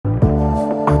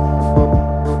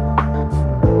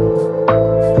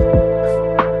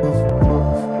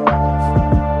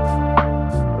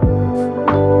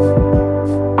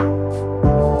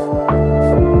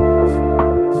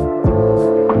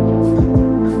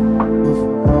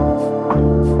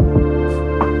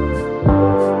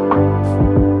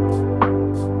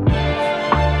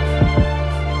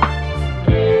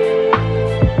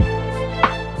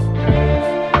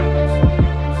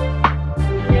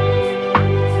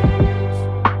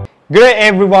Good day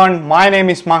everyone, my name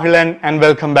is Mahilan and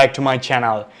welcome back to my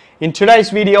channel. In today's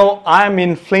video, I am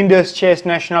in Flinders Chase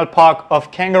National Park of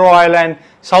Kangaroo Island,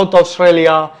 South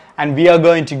Australia, and we are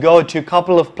going to go to a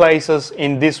couple of places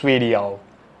in this video.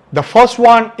 The first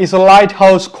one is a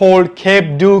lighthouse called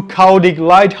Couedic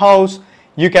Lighthouse.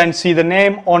 You can see the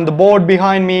name on the board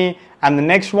behind me, and the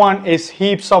next one is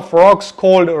heaps of rocks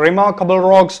called remarkable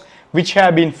rocks, which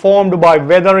have been formed by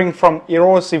weathering from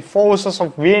erosive forces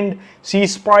of wind, sea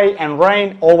spray and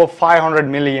rain over 500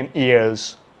 million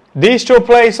years. These two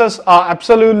places are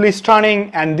absolutely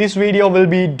stunning, and this video will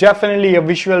be definitely a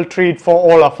visual treat for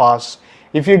all of us.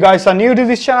 If you guys are new to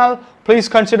this channel, please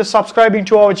consider subscribing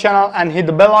to our channel and hit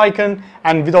the bell icon,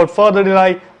 and without further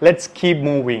delay, let's keep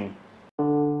moving.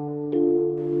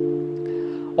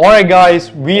 Alright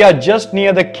guys, we are just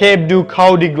near the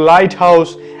Couedic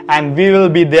Lighthouse and we will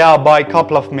be there by a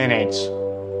couple of minutes.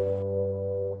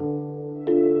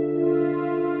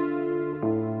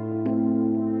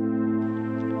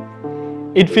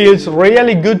 It feels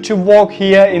really good to walk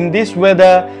here in this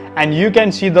weather, and you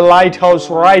can see the lighthouse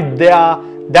right there.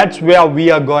 That's where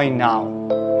we are going now.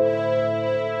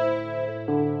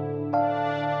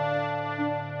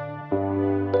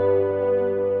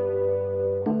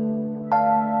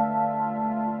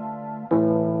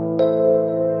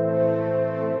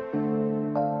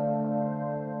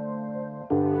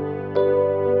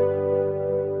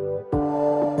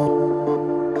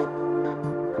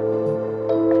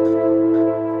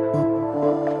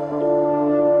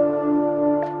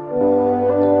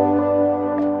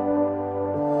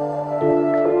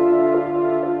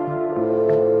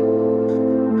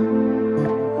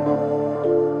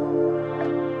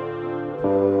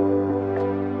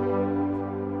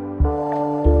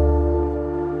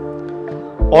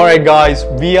 Alright guys,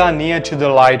 we are near to the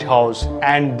lighthouse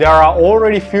and there are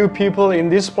already few people in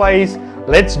this place.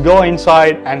 Let's go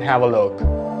inside and have a look.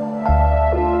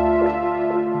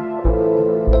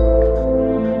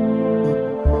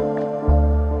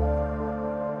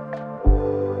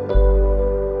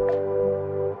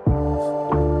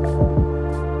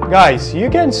 Guys, you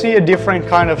can see a different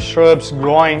kind of shrubs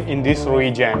growing in this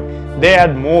region. They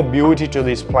add more beauty to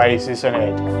this place, isn't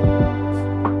it?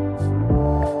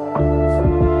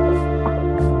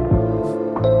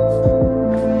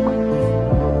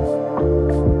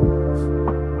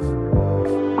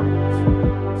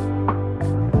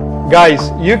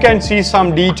 Guys, you can see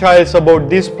some details about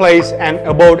this place and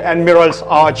about Admiral's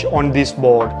Arch on this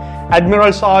board.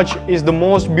 Admiral's Arch is the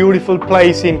most beautiful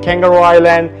place in Kangaroo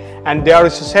Island, and there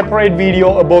is a separate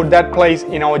video about that place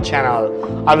in our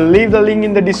channel. I will leave the link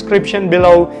in the description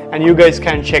below and you guys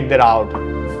can check that out.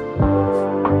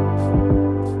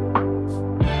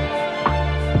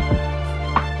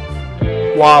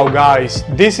 Wow guys,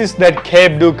 this is that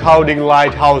Couedic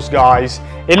Lighthouse guys.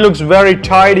 It looks very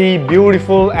tidy,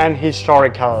 beautiful and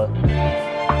historical.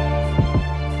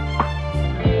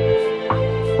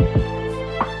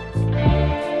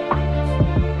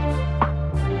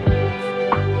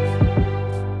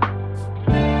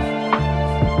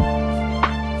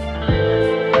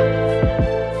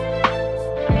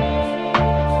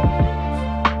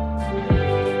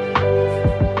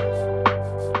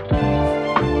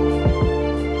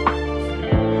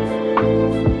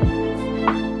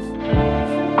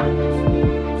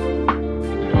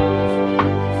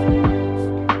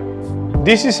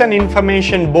 This is an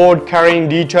information board carrying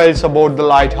details about the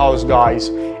lighthouse guys.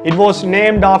 It was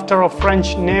named after a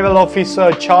French naval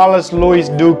officer, Charles Louis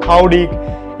du Couedic.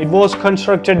 It was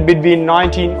constructed between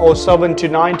 1907 to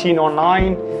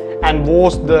 1909 and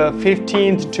was the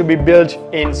 15th to be built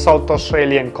in South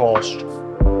Australian coast.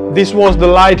 This was the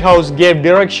lighthouse gave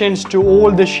directions to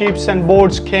all the ships and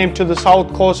boats came to the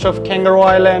south coast of Kangaroo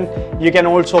Island. You can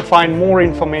also find more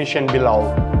information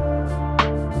below.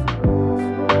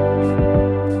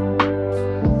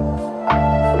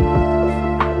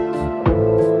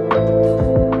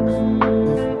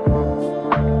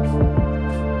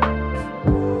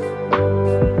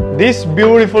 This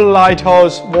beautiful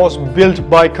lighthouse was built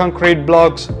by concrete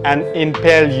blocks and in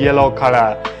pale yellow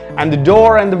color, and the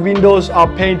door and the windows are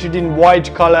painted in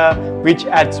white color, which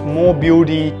adds more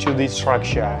beauty to the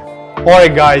structure.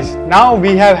 Alright guys, now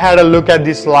we have had a look at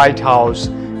this lighthouse.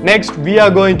 Next we are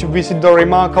going to visit the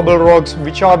remarkable rocks,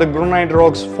 which are the granite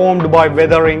rocks formed by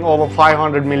weathering over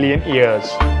 500 million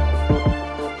years.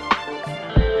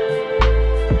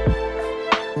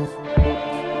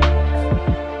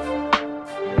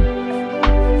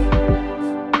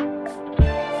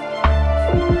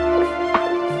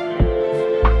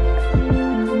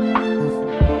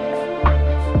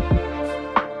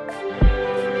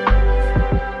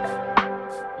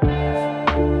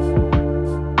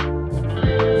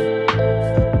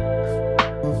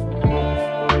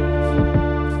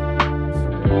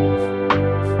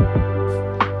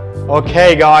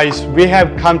 Okay guys, we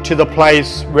have come to the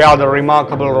place where the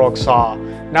remarkable rocks are.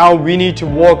 Now we need to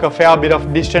walk a fair bit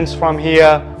of distance from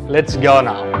here. Let's go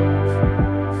now.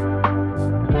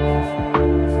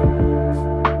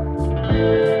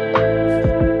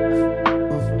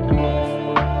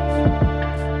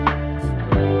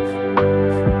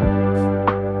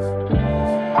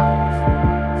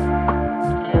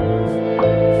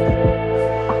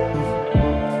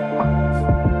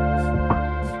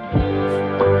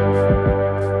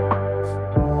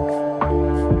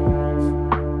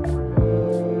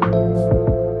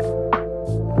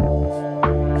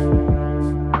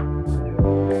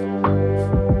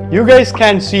 You guys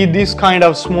can see this kind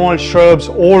of small shrubs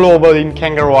all over in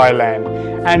Kangaroo Island,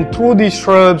 and through these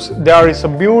shrubs there is a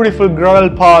beautiful gravel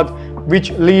path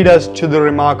which leads us to the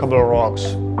remarkable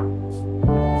rocks.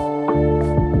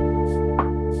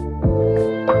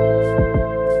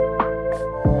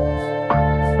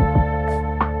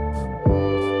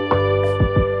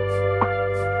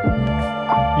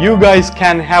 You guys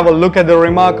can have a look at the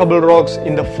remarkable rocks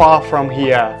in the far from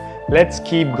here. Let's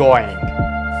keep going.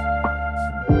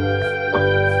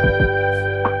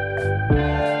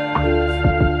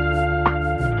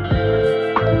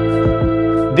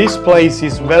 This place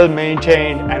is well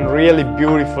maintained and really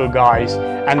beautiful guys,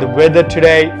 and the weather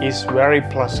today is very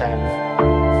pleasant.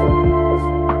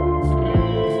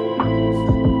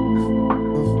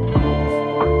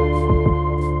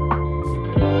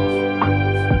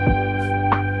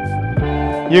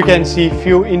 You can see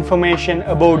few information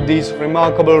about these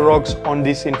remarkable rocks on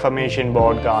this information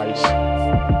board guys.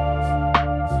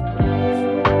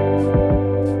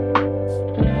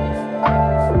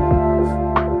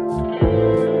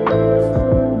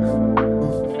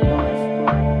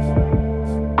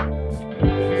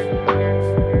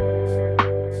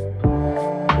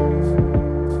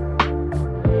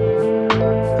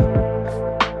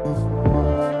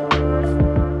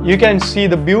 You can see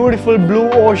the beautiful blue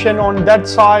ocean on that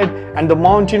side, and the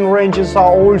mountain ranges are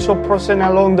also present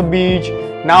along the beach.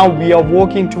 Now we are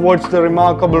walking towards the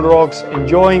remarkable rocks,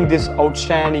 enjoying this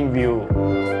outstanding view.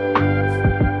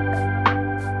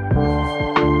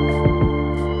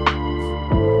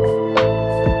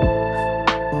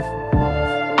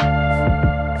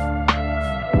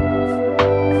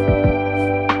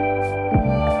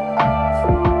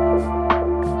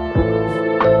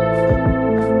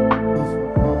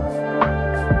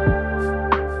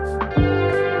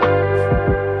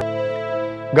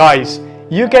 Guys,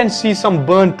 you can see some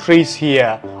burnt trees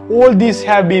here. All these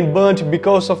have been burnt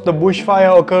because of the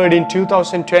bushfire occurred in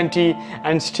 2020,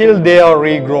 and still they are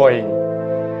regrowing.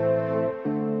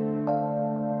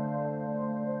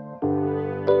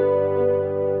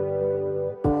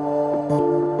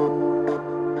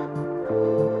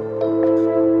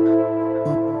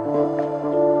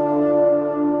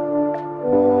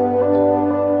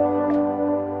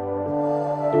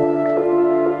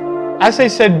 As I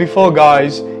said before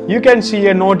guys, you can see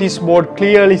a notice board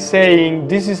clearly saying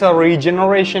this is a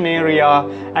regeneration area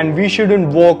and we shouldn't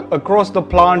walk across the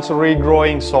plant's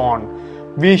regrowing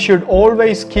zone. We should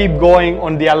always keep going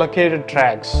on the allocated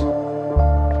tracks.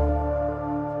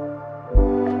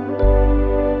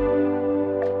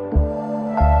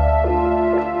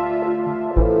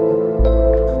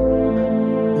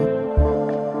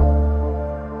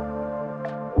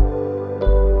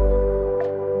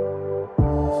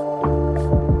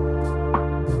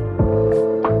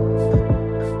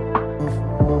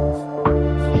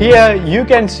 Here you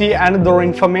can see another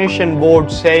information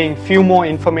board saying few more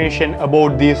information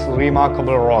about these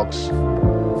remarkable rocks.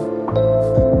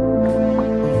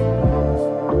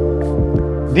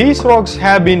 These rocks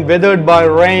have been weathered by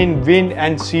rain, wind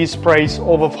and sea sprays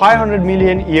over 500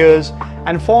 million years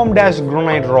and formed as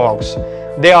granite rocks.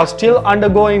 They are still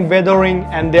undergoing weathering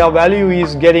and their value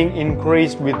is getting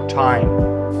increased with time.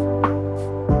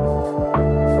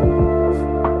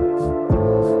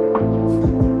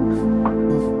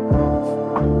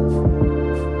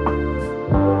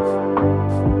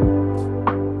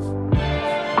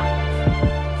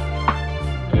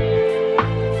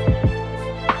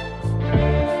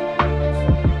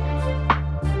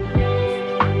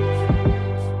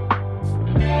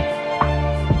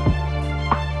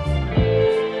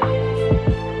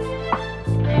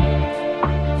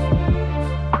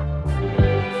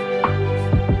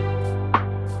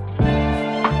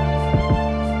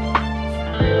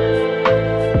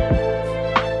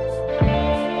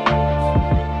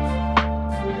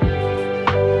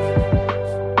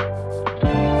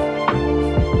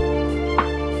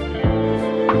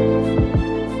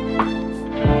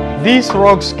 These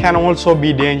rocks can also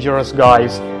be dangerous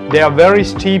guys. They are very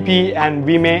steepy and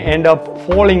we may end up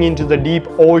falling into the deep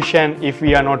ocean if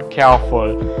we are not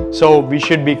careful. So we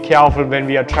should be careful when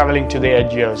we are traveling to the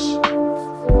edges.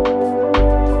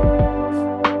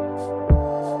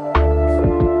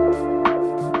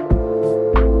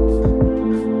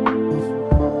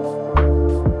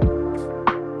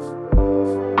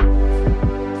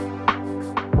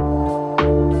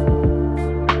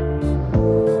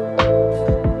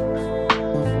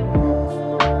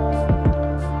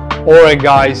 Alright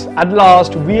guys, at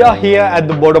last we are here at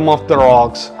the bottom of the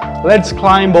rocks. Let's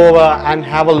climb over and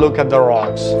have a look at the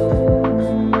rocks.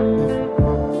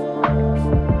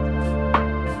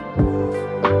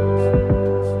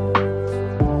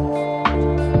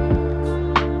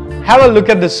 Have a look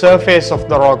at the surface of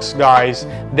the rocks guys.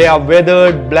 They are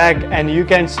weathered, black, and you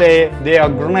can say they are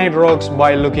granite rocks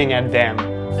by looking at them.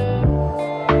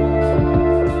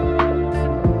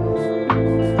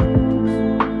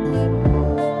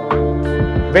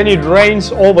 When it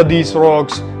rains over these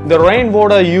rocks, the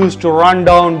rainwater used to run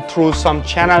down through some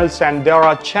channels, and there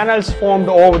are channels formed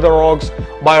over the rocks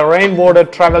by rainwater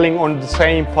traveling on the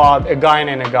same path again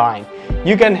and again.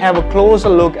 You can have a closer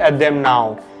look at them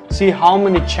now. See how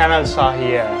many channels are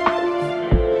here.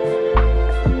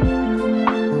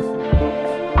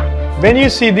 When you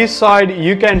see this side,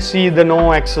 you can see the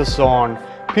no access zone.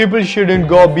 People shouldn't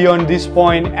go beyond this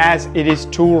point as it is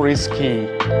too risky.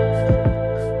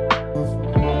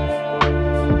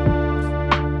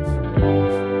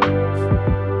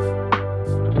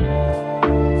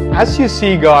 As you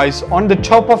see guys, on the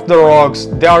top of the rocks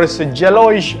there is a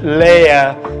yellowish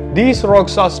layer. These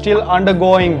rocks are still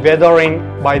undergoing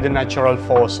weathering by the natural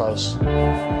forces.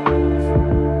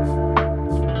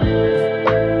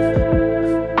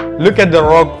 Look at the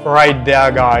rock right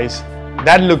there guys.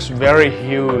 That looks very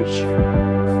huge.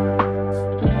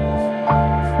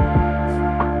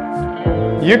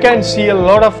 You can see a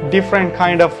lot of different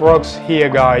kind of rocks here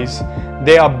guys.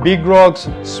 They are big rocks,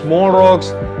 small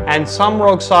rocks, and some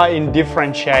rocks are in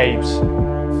different shapes.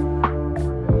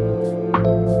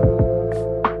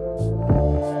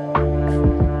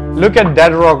 Look at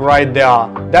that rock right there.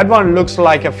 That one looks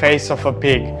like a face of a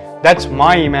pig. That's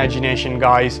my imagination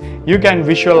guys. You can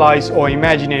visualize or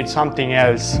imagine something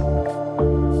else.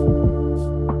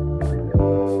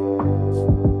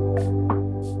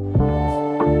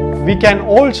 We can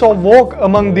also walk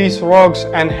among these rocks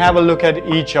and have a look at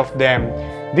each of them.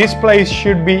 This place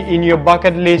should be in your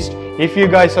bucket list if you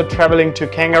guys are traveling to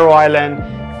Kangaroo Island.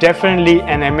 Definitely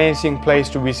an amazing place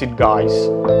to visit guys.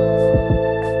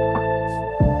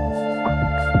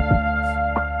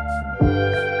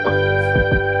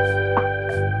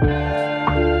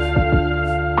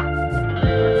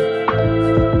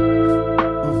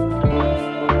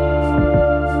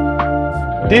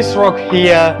 This rock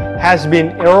here has been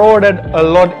eroded a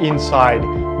lot inside.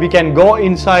 We can go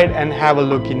inside and have a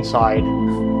look inside.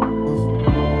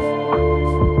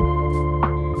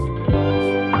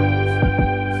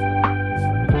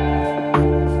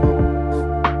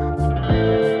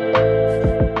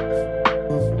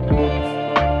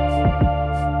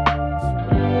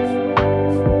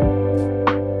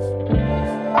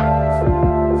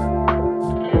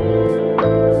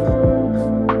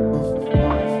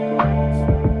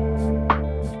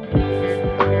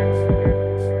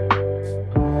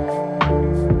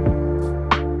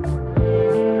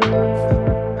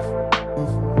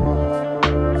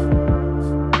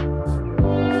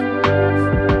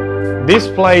 This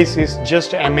place is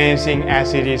just amazing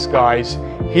as it is guys.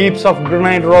 Heaps of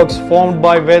granite rocks formed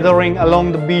by weathering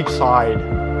along the beach side.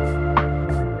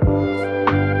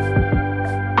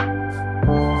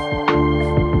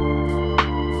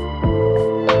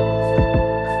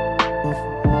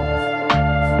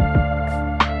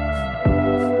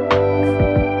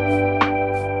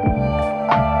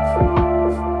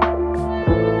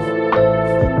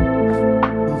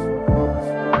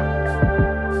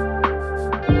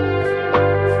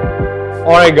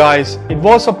 Alright guys, it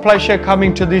was a pleasure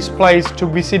coming to this place to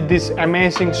visit this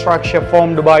amazing structure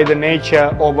formed by the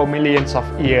nature over millions of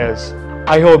years.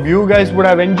 I hope you guys would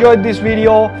have enjoyed this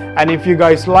video, and if you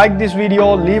guys like this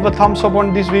video, leave a thumbs up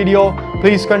on this video.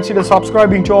 Please consider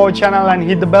subscribing to our channel and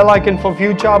hit the bell icon for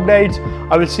future updates.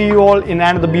 I will see you all in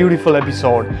another beautiful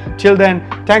episode. Till then,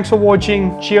 thanks for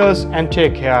watching, cheers and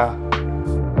take care.